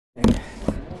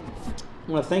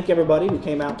I want to thank everybody who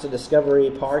came out to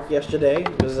Discovery Park yesterday.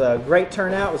 It was a great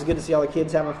turnout. It was good to see all the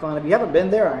kids having fun. If you haven't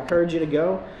been there, I encourage you to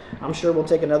go. I'm sure we'll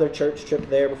take another church trip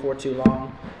there before too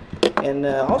long. And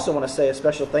I also want to say a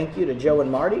special thank you to Joe and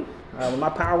Marty. When my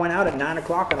power went out at 9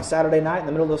 o'clock on a Saturday night in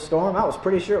the middle of the storm, I was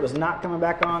pretty sure it was not coming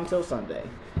back on until Sunday.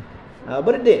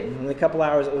 But it did. In a couple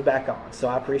hours, it was back on. So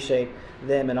I appreciate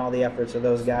them and all the efforts of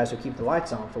those guys who keep the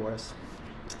lights on for us.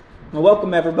 Well,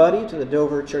 welcome everybody to the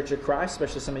Dover Church of Christ,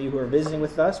 especially some of you who are visiting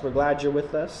with us. We're glad you're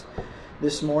with us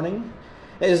this morning.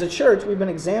 As a church, we've been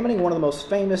examining one of the most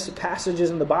famous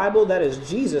passages in the Bible, that is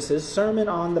Jesus' Sermon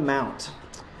on the Mount.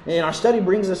 And our study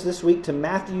brings us this week to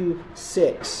Matthew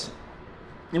 6.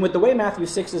 And with the way Matthew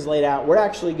 6 is laid out, we're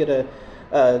actually going to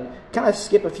kind of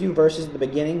skip a few verses at the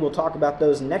beginning. We'll talk about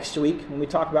those next week when we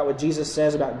talk about what Jesus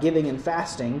says about giving and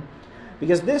fasting.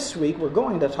 Because this week, we're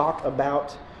going to talk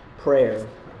about prayer.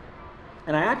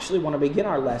 And I actually want to begin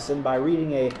our lesson by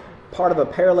reading a part of a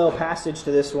parallel passage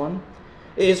to this one.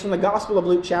 It is from the Gospel of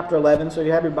Luke chapter 11. So if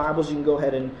you have your Bibles, you can go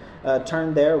ahead and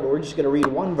turn there. But we're just going to read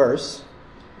one verse.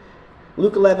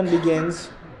 Luke 11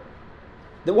 begins,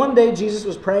 that one day Jesus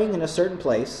was praying in a certain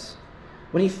place.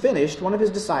 When he finished, one of his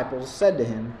disciples said to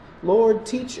him, "Lord,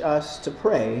 teach us to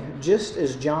pray, just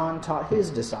as John taught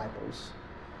his disciples."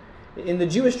 In the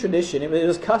Jewish tradition, it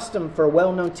was custom for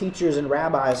well-known teachers and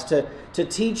rabbis to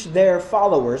teach their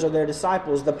followers or their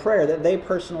disciples the prayer that they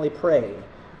personally prayed.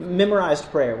 Memorized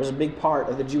prayer was a big part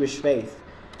of the Jewish faith.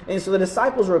 And so the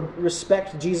disciples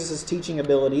respect Jesus' teaching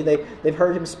ability. They've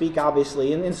heard him speak,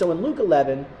 obviously. And so in Luke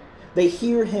 11, they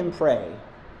hear him pray.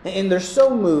 And they're so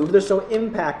moved, they're so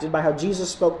impacted by how Jesus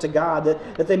spoke to God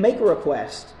that they make a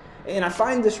request. And I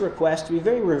find this request to be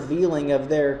very revealing of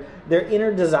their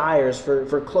inner desires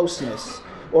for closeness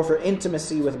or for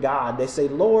intimacy with God. They say,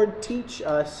 "Lord, teach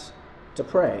us to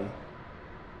pray.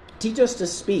 Teach us to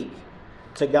speak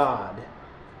to God."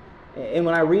 And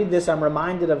when I read this, I'm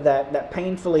reminded of that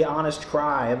painfully honest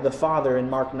cry of the Father in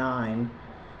Mark 9,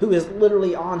 who is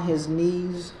literally on his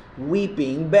knees,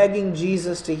 weeping, begging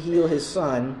Jesus to heal his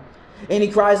son. And he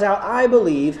cries out, "I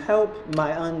believe, help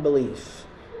my unbelief."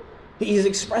 He's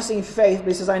expressing faith, but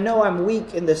he says, "I know I'm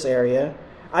weak in this area.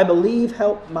 I believe,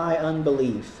 help my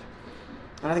unbelief."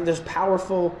 And I think there's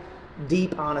powerful,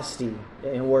 deep honesty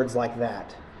in words like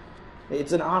that.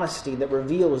 It's an honesty that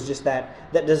reveals just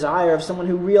that desire of someone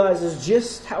who realizes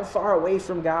just how far away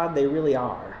from God they really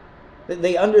are.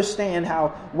 They understand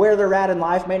how where they're at in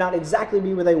life may not exactly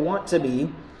be where they want to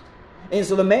be. And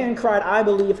so the man cried, "I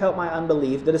believe, help my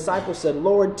unbelief." The disciples said,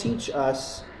 "Lord, teach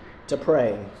us to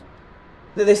pray."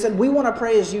 They said, "We want to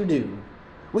pray as you do.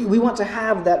 We want to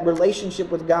have that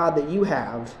relationship with God that you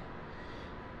have."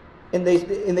 And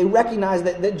they recognize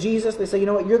that Jesus, they say, "You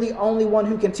know what, you're the only one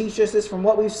who can teach us this from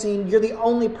what we've seen. You're the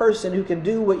only person who can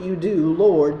do what you do.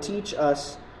 Lord, teach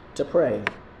us to pray."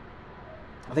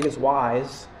 I think it's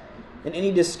wise in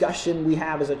any discussion we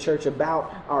have as a church about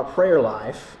our prayer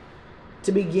life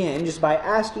to begin just by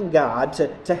asking God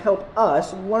to help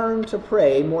us learn to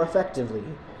pray more effectively,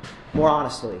 more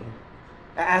honestly.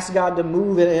 Ask God to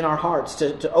move in our hearts,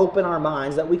 to open our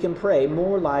minds, that we can pray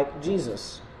more like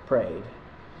Jesus prayed.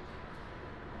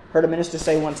 Heard a minister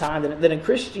say one time that in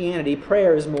Christianity,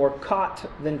 prayer is more caught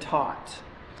than taught.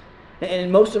 And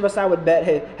most of us, I would bet,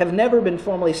 have never been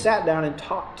formally sat down and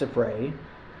taught to pray.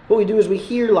 What we do is we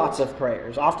hear lots of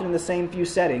prayers, often in the same few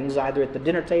settings, either at the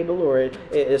dinner table or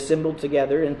assembled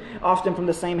together, and often from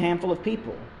the same handful of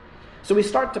people. So we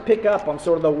start to pick up on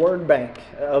sort of the word bank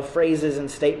of phrases and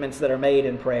statements that are made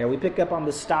in prayer. We pick up on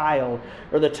the style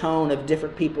or the tone of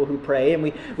different people who pray. And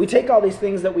we take all these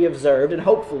things that we observed and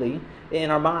hopefully in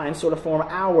our minds sort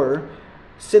of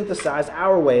synthesize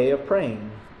our way of praying.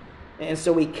 And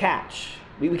so we kind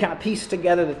of piece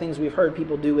together the things we've heard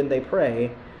people do when they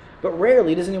pray. But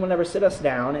rarely does anyone ever sit us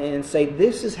down and say,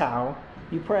 "This is how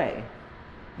you pray.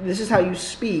 This is how you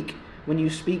speak when you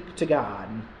speak to God."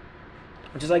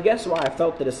 Which is, I guess, why I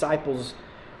felt the disciples'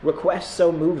 request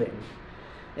so moving.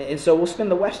 And so we'll spend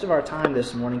the rest of our time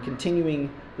this morning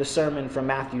continuing the sermon from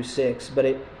Matthew 6. But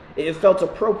it felt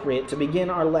appropriate to begin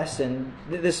our lesson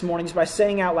this morning just by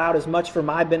saying out loud, as much for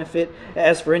my benefit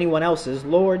as for anyone else's,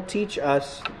 "Lord, teach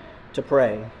us to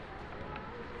pray."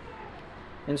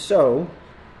 And so,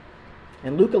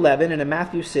 in Luke 11 and in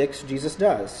Matthew 6, Jesus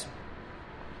does.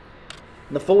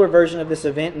 In the fuller version of this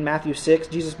event in Matthew 6,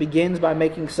 Jesus begins by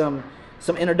making some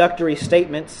introductory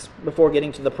statements before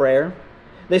getting to the prayer.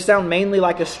 They sound mainly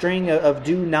like a string of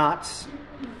do-nots.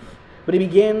 But he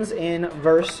begins in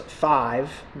verse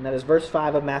 5, and that is verse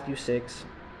 5 of Matthew 6.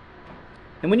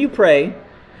 "And when you pray,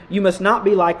 you must not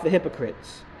be like the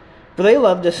hypocrites, For they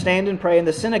love to stand and pray in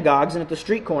the synagogues and at the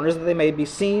street corners, that they may be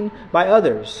seen by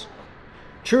others.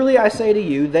 Truly I say to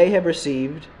you, they have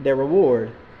received their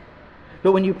reward.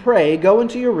 But when you pray, go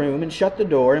into your room and shut the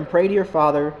door and pray to your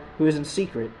Father who is in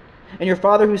secret. And your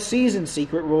Father who sees in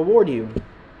secret will reward you.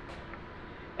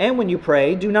 And when you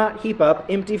pray, do not heap up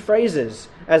empty phrases,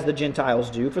 as the Gentiles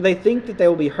do, for they think that they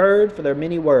will be heard for their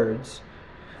many words.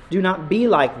 Do not be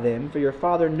like them, for your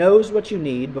Father knows what you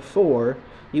need before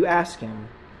you ask Him.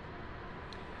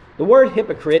 The word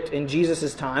hypocrite in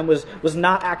Jesus' time was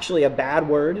not actually a bad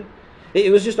word.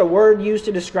 It was just a word used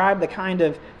to describe the kind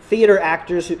of theater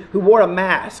actors who wore a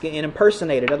mask and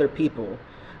impersonated other people.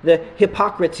 The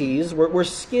Hippocrates were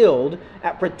skilled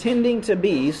at pretending to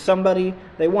be somebody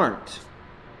they weren't,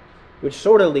 which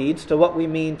sort of leads to what we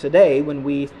mean today when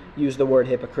we use the word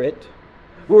hypocrite.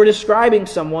 We're describing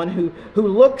someone who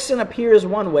looks and appears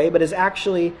one way but is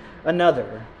actually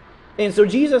another. And so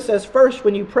Jesus says, first,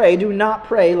 when you pray, do not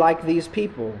pray like these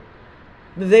people.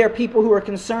 They are people who are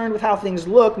concerned with how things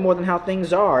look more than how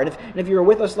things are. And if you were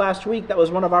with us last week, that was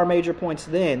one of our major points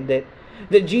then,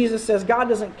 that Jesus says God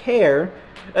doesn't care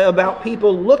about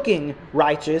people looking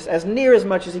righteous as near as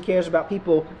much as He cares about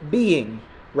people being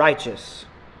righteous.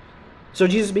 So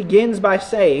Jesus begins by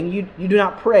saying, you do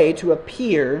not pray to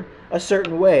appear a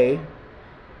certain way.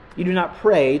 You do not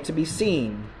pray to be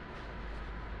seen.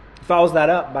 He follows that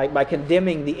up by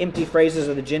condemning the empty phrases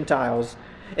of the Gentiles.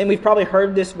 And we've probably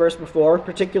heard this verse before,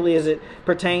 particularly as it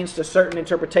pertains to certain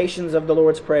interpretations of the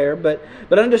Lord's Prayer. But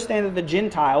understand that the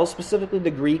Gentiles, specifically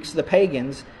the Greeks, the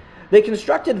pagans, they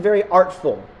constructed very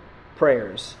artful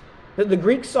prayers. The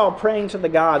Greeks saw praying to the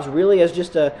gods really as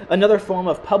just another form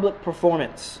of public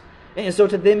performance. And so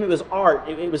to them it was art,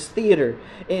 it was theater.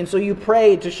 And so you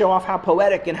prayed to show off how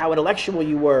poetic and how intellectual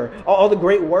you were, all the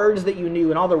great words that you knew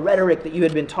and all the rhetoric that you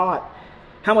had been taught,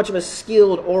 how much of a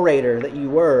skilled orator that you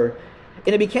were.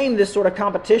 And it became this sort of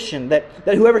competition that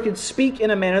whoever could speak in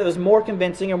a manner that was more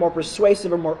convincing or more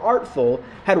persuasive or more artful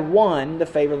had won the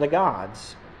favor of the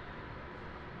gods.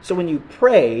 So when you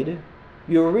prayed,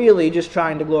 you were really just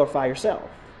trying to glorify yourself.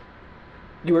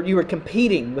 You were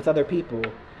competing with other people.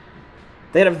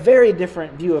 They had a very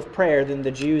different view of prayer than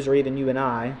the Jews or even you and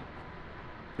I.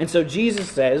 And so Jesus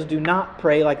says, do not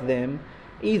pray like them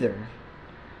either.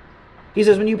 He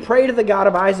says, when you pray to the God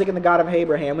of Isaac and the God of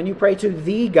Abraham, when you pray to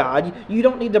the God, you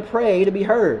don't need to pray to be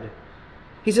heard.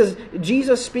 He says,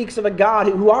 Jesus speaks of a God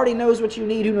who already knows what you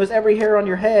need, who knows every hair on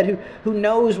your head, who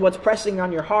knows what's pressing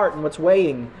on your heart and what's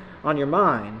weighing on your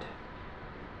mind.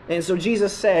 And so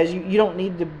Jesus says, you don't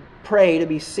need to pray to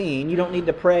be seen. You don't need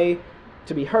to pray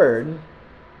to be heard.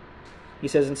 He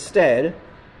says, instead,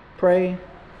 pray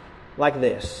like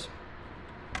this.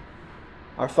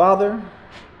 Our Father,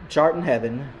 which art in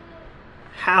heaven,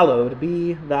 hallowed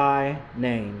be thy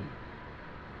name.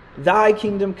 Thy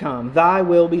kingdom come, thy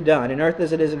will be done, in earth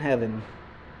as it is in heaven.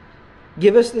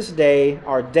 Give us this day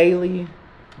our daily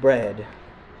bread.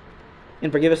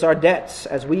 And forgive us our debts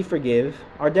as we forgive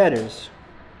our debtors.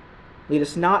 Lead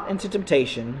us not into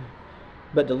temptation,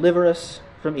 but deliver us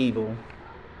from evil.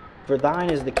 For thine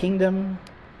is the kingdom,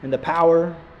 and the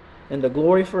power, and the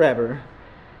glory forever.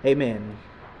 Amen.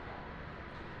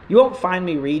 You won't find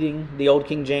me reading the Old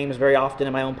King James very often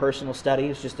in my own personal study.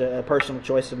 It's just a personal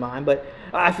choice of mine. But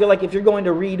I feel like if you're going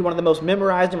to read one of the most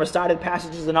memorized and recited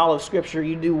passages in all of Scripture,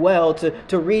 you do well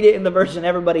to read it in the version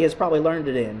everybody has probably learned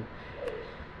it in.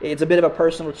 It's a bit of a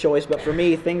personal choice, but for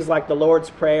me, things like the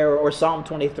Lord's Prayer or Psalm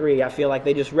 23, I feel like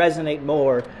they just resonate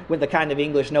more with the kind of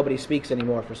English nobody speaks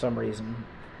anymore for some reason.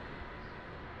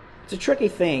 It's a tricky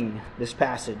thing, this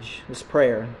passage, this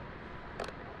prayer.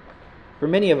 For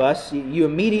many of us, you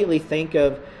immediately think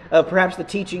of perhaps the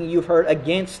teaching you've heard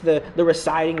against the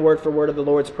reciting word for word of the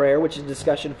Lord's Prayer, which is a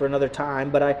discussion for another time.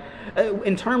 But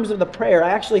in terms of the prayer, I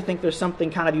actually think there's something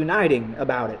kind of uniting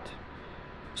about it.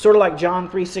 Sort of like John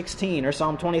 3:16 or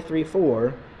Psalm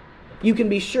 23:4. You can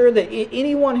be sure that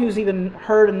anyone who's even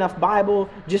heard enough Bible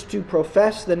just to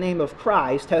profess the name of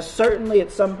Christ has certainly at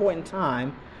some point in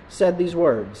time said these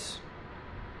words.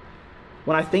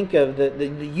 When I think of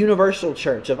the universal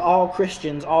church of all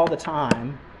Christians all the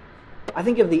time, I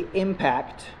think of the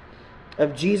impact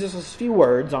of Jesus' few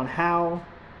words on how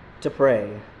to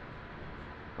pray.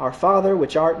 Our Father,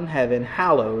 which art in heaven,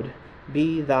 hallowed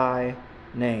be thy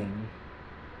name.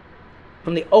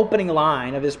 From the opening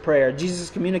line of his prayer, Jesus is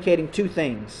communicating two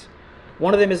things.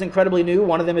 One of them is incredibly new,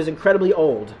 one of them is incredibly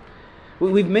old.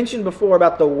 We've mentioned before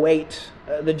about the weight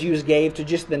the Jews gave to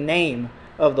just the name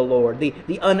of the Lord, the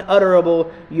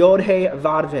unutterable Yod-He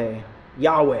Vav-He,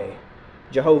 Yahweh,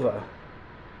 Jehovah.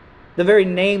 The very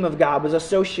name of God was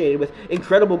associated with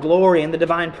incredible glory and the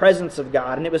divine presence of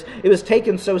God. And it was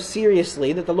taken so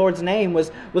seriously that the Lord's name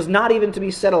was not even to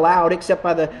be said aloud except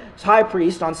by the high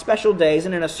priest on special days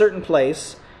and in a certain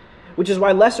place, which is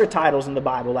why lesser titles in the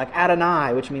Bible, like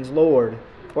Adonai, which means Lord,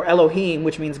 or Elohim,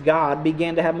 which means God,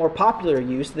 began to have more popular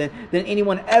use than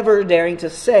anyone ever daring to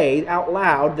say out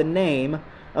loud the name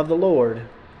of the Lord.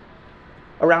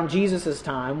 Around Jesus'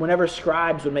 time, whenever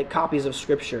scribes would make copies of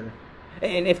Scripture,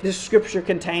 and if this Scripture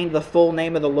contained the full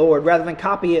name of the Lord, rather than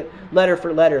copy it letter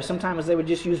for letter, sometimes they would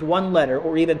just use one letter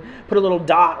or even put a little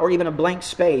dot or even a blank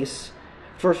space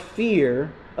for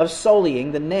fear of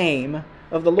sullying the name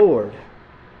of the Lord.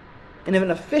 And if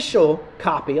an official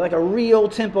copy, like a real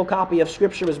temple copy of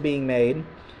Scripture was being made,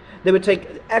 they would take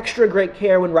extra great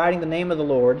care when writing the name of the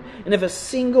Lord. And if a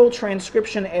single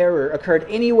transcription error occurred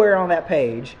anywhere on that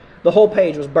page, the whole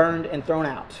page was burned and thrown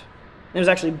out. And it was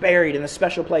actually buried in a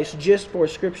special place just for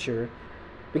Scripture,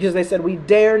 because they said, we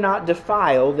dare not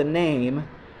defile the name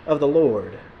of the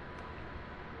Lord.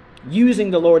 Using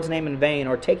the Lord's name in vain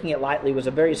or taking it lightly was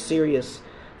a very serious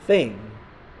thing,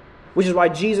 which is why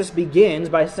Jesus begins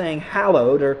by saying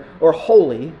hallowed or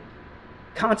holy,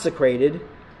 consecrated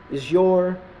is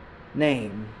your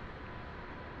name.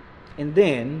 And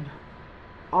then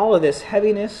all of this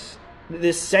heaviness,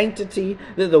 this sanctity,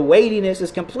 the weightiness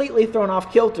is completely thrown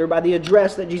off kilter by the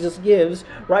address that Jesus gives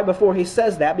right before he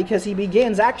says that, because he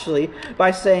begins actually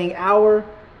by saying, our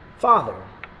Father.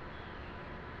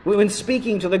 When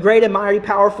speaking to the great and mighty,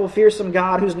 powerful, fearsome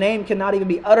God, whose name cannot even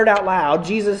be uttered out loud,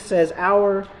 Jesus says,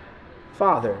 our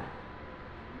Father.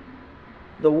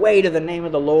 The weight of the name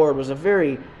of the Lord was a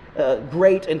very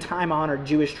great and time-honored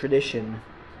Jewish tradition.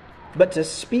 But to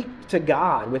speak to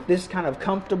God with this kind of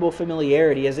comfortable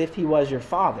familiarity as if he was your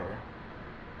father,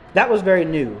 that was very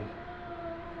new.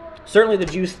 Certainly the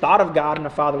Jews thought of God in a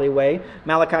fatherly way.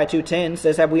 Malachi 2:10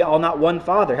 says, have we all not one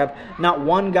Father? Have not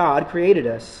one God created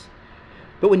us?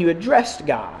 But when you addressed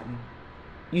God,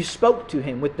 you spoke to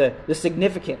him with the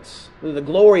significance, the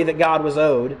glory that God was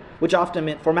owed, which often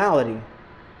meant formality.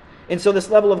 And so this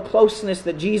level of closeness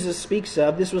that Jesus speaks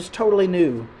of, this was totally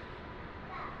new.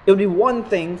 It would be one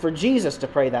thing for Jesus to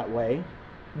pray that way.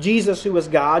 Jesus who was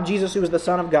God, Jesus who was the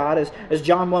Son of God, as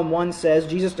John 1:1 says,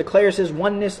 Jesus declares his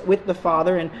oneness with the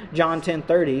Father in John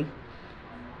 10:30.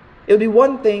 It would be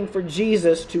one thing for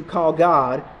Jesus to call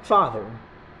God Father.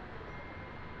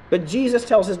 But Jesus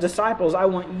tells his disciples, I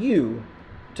want you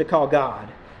to call God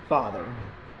Father.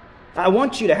 I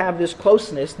want you to have this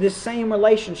closeness, this same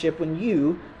relationship when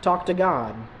you talk to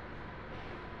God.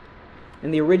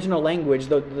 In the original language,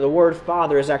 the word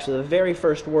Father is actually the very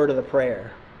first word of the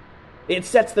prayer. It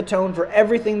sets the tone for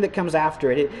everything that comes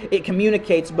after it. It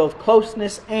communicates both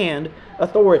closeness and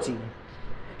authority.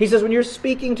 He says, when you're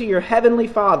speaking to your heavenly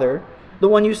Father, the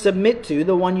one you submit to,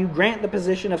 the one you grant the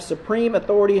position of supreme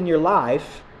authority in your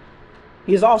life,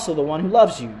 he is also the one who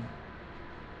loves you,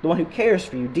 the one who cares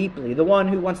for you deeply, the one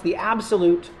who wants the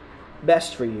absolute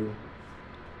best for you.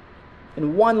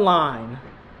 In one line,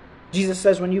 Jesus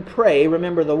says, when you pray,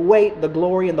 remember the weight, the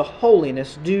glory, and the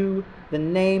holiness due the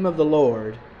name of the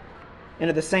Lord. And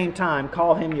at the same time,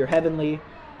 call him your heavenly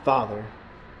Father.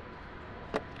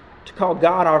 To call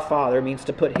God our Father means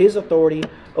to put his authority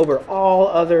over all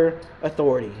other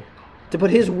authority. To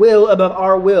put his will above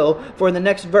our will. For in the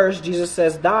next verse, Jesus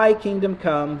says, thy kingdom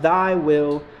come, thy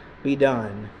will be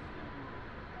done.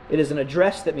 It is an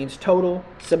address that means total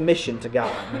submission to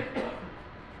God.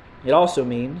 It also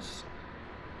means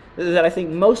that I think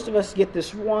most of us get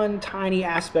this one tiny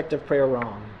aspect of prayer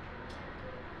wrong.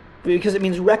 Because it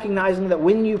means recognizing that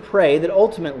when you pray, that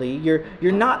ultimately you're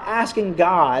not asking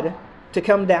God to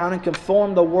come down and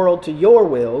conform the world to your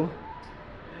will.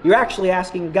 You're actually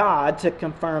asking God to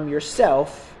conform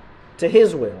yourself to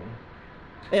his will.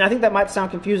 And I think that might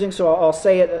sound confusing, so I'll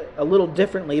say it a little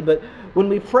differently. But when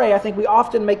we pray, I think we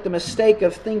often make the mistake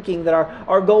of thinking that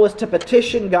our goal is to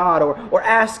petition God or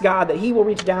ask God that he will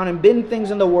reach down and bend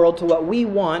things in the world to what we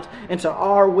want and to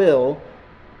our will.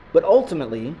 But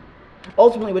ultimately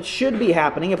what should be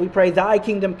happening if we pray, thy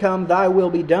kingdom come, thy will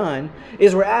be done,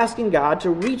 is we're asking God to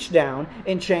reach down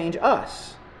and change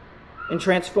us and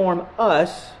transform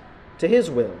us to his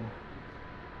will.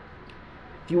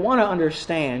 If you want to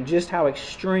understand just how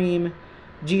extreme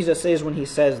Jesus is when he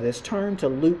says this, turn to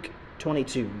Luke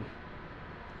 22.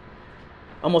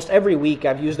 Almost every week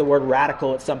I've used the word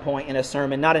radical at some point in a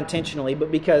sermon, not intentionally,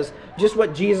 but because just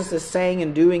what Jesus is saying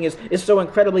and doing is so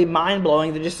incredibly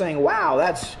mind-blowing that just saying, wow,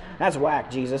 that's whack,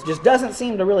 Jesus, just doesn't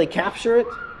seem to really capture it.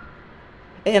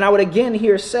 And I would again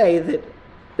here say that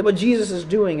what Jesus is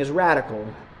doing is radical.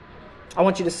 I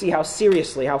want you to see how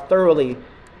seriously, how thoroughly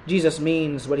Jesus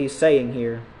means what he's saying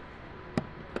here.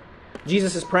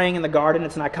 Jesus is praying in the garden.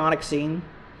 It's an iconic scene.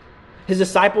 His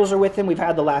disciples are with him. We've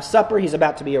had the Last Supper. He's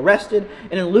about to be arrested.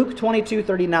 And in Luke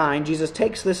 22:39, Jesus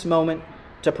takes this moment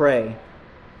to pray.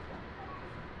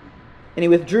 And he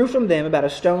withdrew from them about a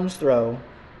stone's throw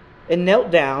and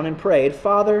knelt down and prayed,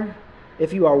 "Father,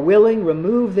 if you are willing,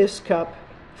 remove this cup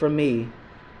from me.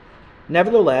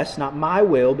 Nevertheless, not my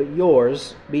will, but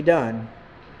yours be done."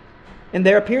 And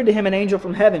there appeared to him an angel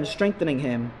from heaven, strengthening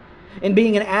him. And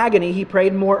being in agony, he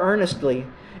prayed more earnestly,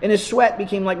 and his sweat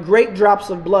became like great drops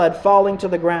of blood falling to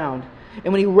the ground.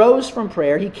 And when he rose from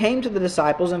prayer, he came to the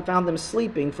disciples and found them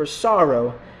sleeping for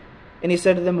sorrow. And he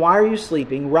said to them, "Why are you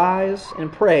sleeping? Rise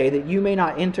and pray that you may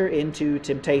not enter into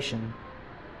temptation."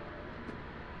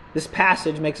 This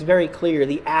passage makes very clear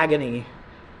the agony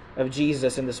of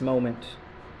Jesus in this moment.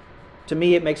 To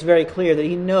me, it makes very clear that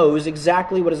he knows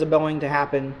exactly what is going to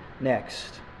happen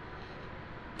next.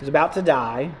 He's about to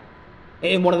die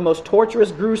in one of the most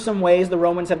torturous, gruesome ways the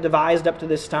Romans have devised up to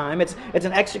this time. It's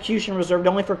an execution reserved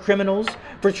only for criminals,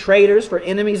 for traitors, for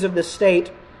enemies of the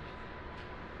state.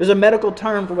 There's a medical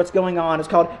term for what's going on. It's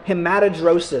called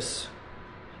hematidrosis.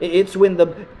 It's when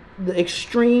the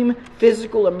extreme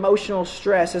physical, emotional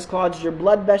stress has caused your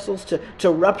blood vessels to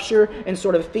rupture and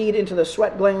sort of feed into the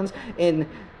sweat glands, and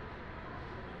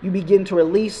you begin to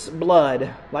release blood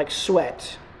like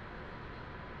sweat.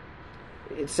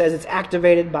 It says it's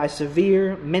activated by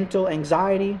severe mental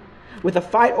anxiety with a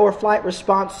fight or flight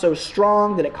response so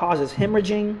strong that it causes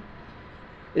hemorrhaging.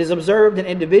 It is observed in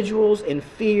individuals in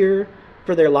fear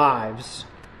for their lives,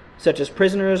 such as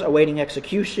prisoners awaiting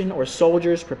execution or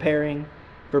soldiers preparing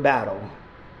for battle.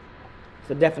 It's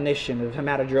the definition of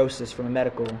hematidrosis from a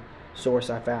medical source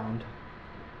I found.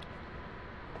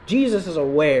 Jesus is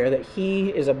aware that he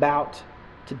is about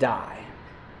to die.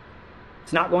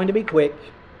 It's not going to be quick.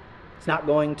 It's not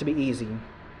going to be easy.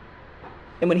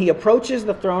 And when he approaches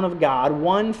the throne of God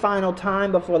one final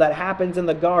time before that happens in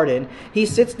the garden, he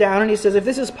sits down and he says, "If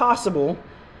this is possible,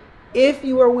 if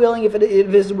you are willing, if it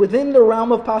is within the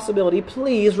realm of possibility,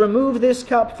 please remove this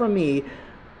cup from me.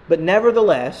 But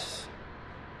nevertheless,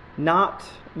 not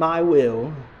my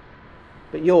will,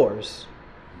 but yours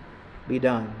be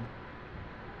done."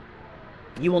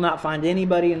 You will not find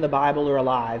anybody in the Bible or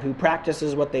alive who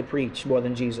practices what they preach more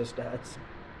than Jesus does.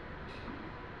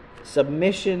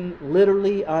 Submission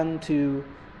literally unto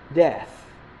death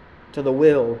to the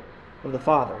will of the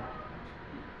Father.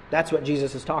 That's what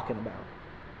Jesus is talking about.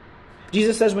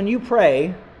 Jesus says when you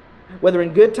pray, whether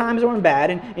in good times or in bad,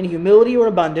 in humility or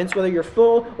abundance, whether you're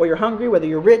full or you're hungry, whether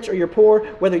you're rich or you're poor,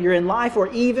 whether you're in life or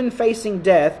even facing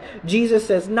death, Jesus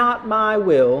says, "Not my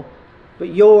will, but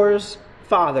yours,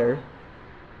 Father,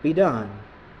 be done."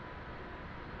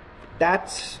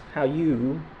 That's how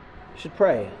you should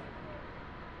pray.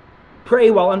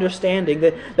 Pray while understanding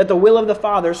that the will of the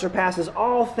Father surpasses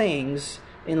all things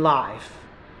in life,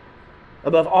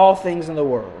 above all things in the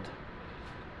world.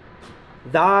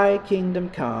 Thy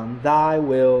kingdom come, thy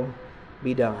will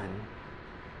be done,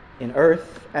 in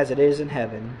earth as it is in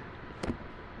heaven.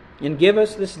 And give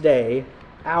us this day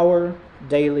our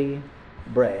daily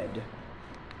bread.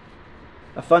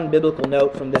 A fun biblical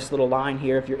note from this little line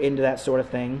here, if you're into that sort of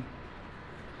thing,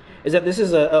 is that this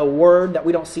is a word that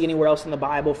we don't see anywhere else in the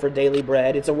Bible for daily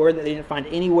bread. It's a word that they didn't find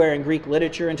anywhere in Greek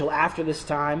literature until after this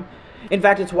time. In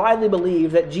fact, it's widely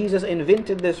believed that Jesus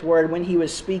invented this word when he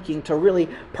was speaking to really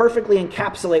perfectly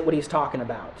encapsulate what he's talking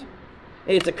about.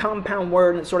 It's a compound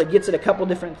word and it sort of gets at a couple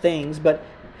different things, but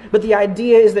the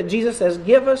idea is that Jesus says,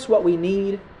 "Give us what we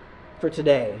need for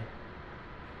today."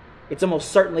 It's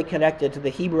almost certainly connected to the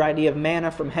Hebrew idea of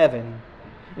manna from heaven.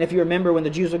 And if you remember, when the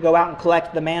Jews would go out and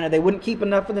collect the manna, they wouldn't keep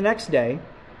enough for the next day.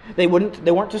 They weren't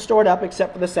to store it up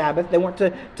except for the Sabbath. They weren't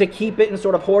to keep it and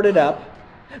sort of hoard it up.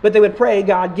 But they would pray,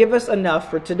 "God, give us enough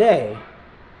for today."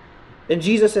 And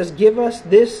Jesus says, "Give us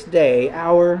this day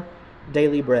our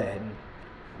daily bread."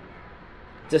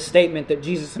 It's a statement that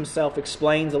Jesus himself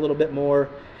explains a little bit more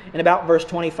in about verse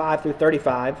 25 through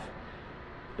 35.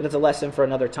 But it's a lesson for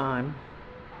another time.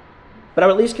 But I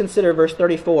would at least consider verse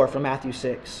 34 from Matthew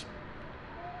 6.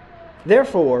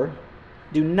 "Therefore,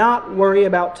 do not worry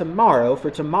about tomorrow, for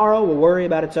tomorrow will worry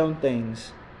about its own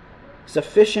things.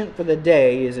 Sufficient for the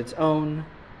day is its own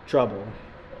trouble."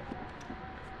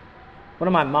 One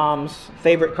of my mom's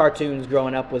favorite cartoons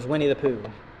growing up was Winnie the Pooh,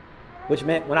 which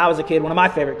meant when I was a kid, one of my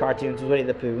favorite cartoons was Winnie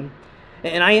the Pooh.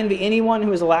 And I envy anyone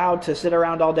who is allowed to sit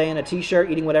around all day in a t-shirt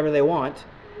eating whatever they want.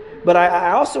 But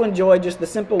I also enjoy just the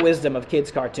simple wisdom of kids'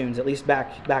 cartoons, at least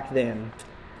back then.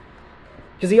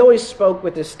 Because he always spoke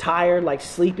with this tired, like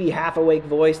sleepy, half-awake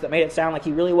voice that made it sound like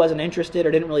he really wasn't interested or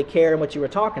didn't really care in what you were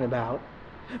talking about.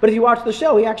 But if you watch the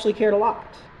show, he actually cared a lot.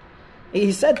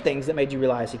 He said things that made you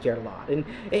realize he cared a lot.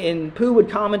 And Pooh would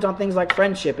comment on things like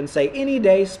friendship and say, any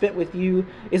day spent with you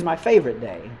is my favorite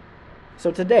day.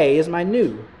 So today is my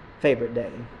new favorite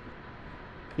day.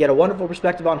 He had a wonderful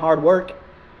perspective on hard work.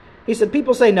 He said,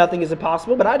 people say nothing is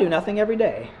impossible, but I do nothing every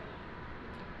day.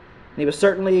 And he was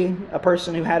certainly a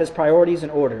person who had his priorities in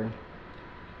order.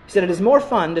 He said, it is more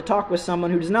fun to talk with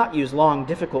someone who does not use long,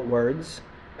 difficult words,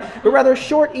 but rather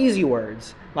short, easy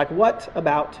words, like, what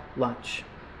about lunch?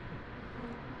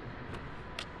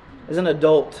 As an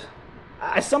adult,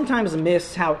 I sometimes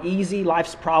miss how easy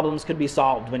life's problems could be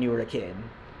solved when you were a kid.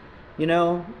 You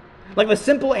know? Like the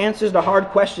simple answers to hard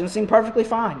questions seem perfectly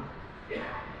fine.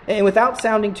 And without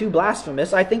sounding too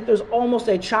blasphemous, I think there's almost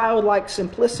a childlike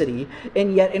simplicity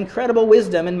and yet incredible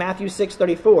wisdom in Matthew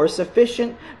 6:34.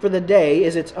 Sufficient for the day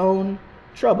is its own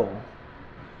trouble.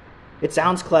 It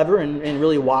sounds clever and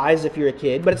really wise if you're a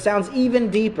kid, but it sounds even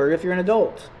deeper if you're an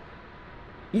adult.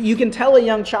 You can tell a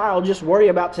young child, just worry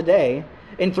about today,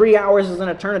 and 3 hours is an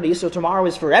eternity, so tomorrow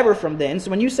is forever from then. So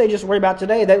when you say just worry about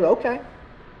today, they go, okay.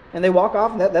 And they walk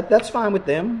off, and that's fine with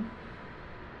them.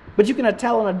 But you can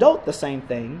tell an adult the same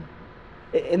thing,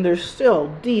 and there's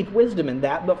still deep wisdom in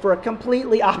that, but for a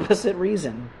completely opposite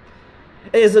reason.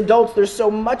 As adults, there's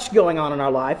so much going on in our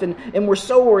life, and we're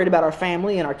so worried about our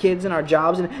family and our kids and our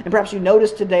jobs. And perhaps you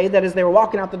noticed today that as they were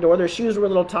walking out the door, their shoes were a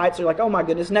little tight, so you're like, oh my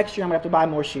goodness, next year I'm going to have to buy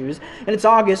more shoes. And it's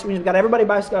August, we've got everybody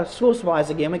buy school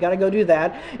supplies again, we got to go do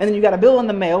that. And then you got a bill in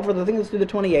the mail for the thing that's due the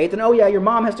 28th, and oh yeah, your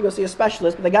mom has to go see a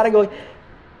specialist, but they got to go.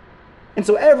 And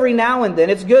so every now and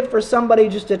then, it's good for somebody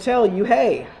just to tell you,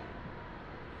 hey,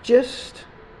 just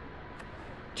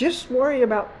worry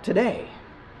about today.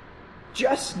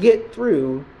 Just get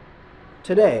through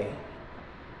today.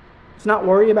 It's not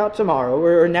worry about tomorrow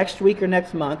or next week or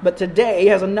next month, but today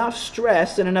has enough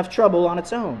stress and enough trouble on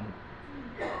its own.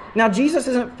 Now, Jesus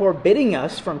isn't forbidding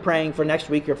us from praying for next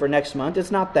week or for next month.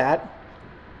 It's not that.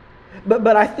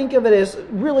 But I think of it as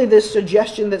really this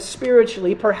suggestion that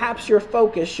spiritually, perhaps your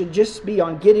focus should just be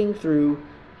on getting through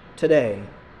today.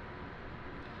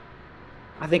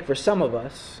 I think for some of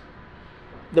us,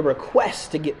 the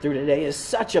request to get through today is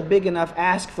such a big enough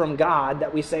ask from God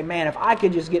that we say, man, if I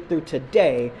could just get through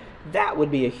today, that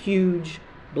would be a huge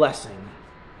blessing.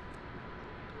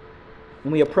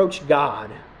 When we approach God,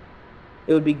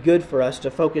 it would be good for us to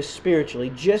focus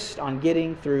spiritually just on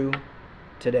getting through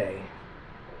today.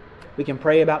 We can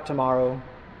pray about tomorrow.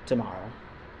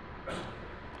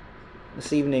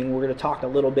 This evening, we're going to talk a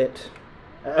little bit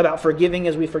about forgiving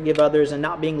as we forgive others and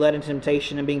not being led into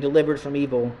temptation and being delivered from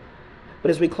evil. But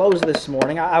as we close this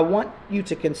morning, I want you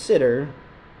to consider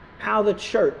how the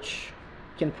church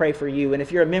can pray for you. And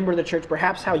if you're a member of the church,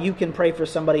 perhaps how you can pray for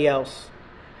somebody else.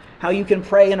 How you can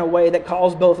pray in a way that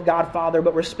calls both God Father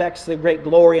but respects the great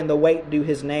glory and the weight due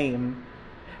His name.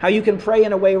 How you can pray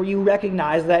in a way where you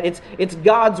recognize that it's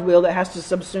God's will that has to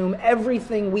subsume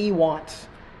everything we want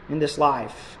in this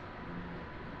life.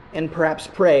 And perhaps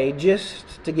pray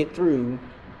just to get through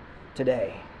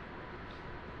today.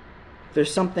 If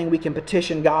there's something we can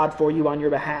petition God for you on your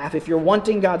behalf, if you're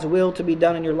wanting God's will to be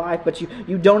done in your life, but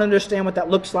you don't understand what that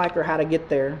looks like or how to get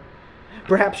there,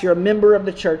 perhaps you're a member of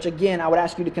the church, again, I would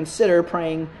ask you to consider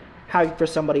praying for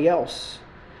somebody else,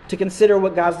 to consider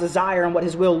what God's desire and what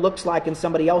His will looks like in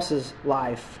somebody else's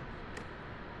life.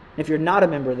 If you're not a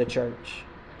member of the church,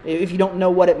 if you don't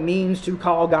know what it means to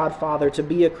call God Father, to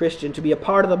be a Christian, to be a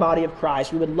part of the body of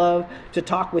Christ, we would love to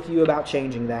talk with you about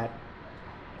changing that.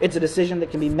 It's a decision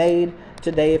that can be made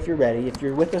today if you're ready. If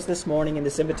you're with us this morning and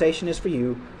this invitation is for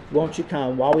you, won't you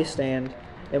come while we stand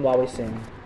and while we sing?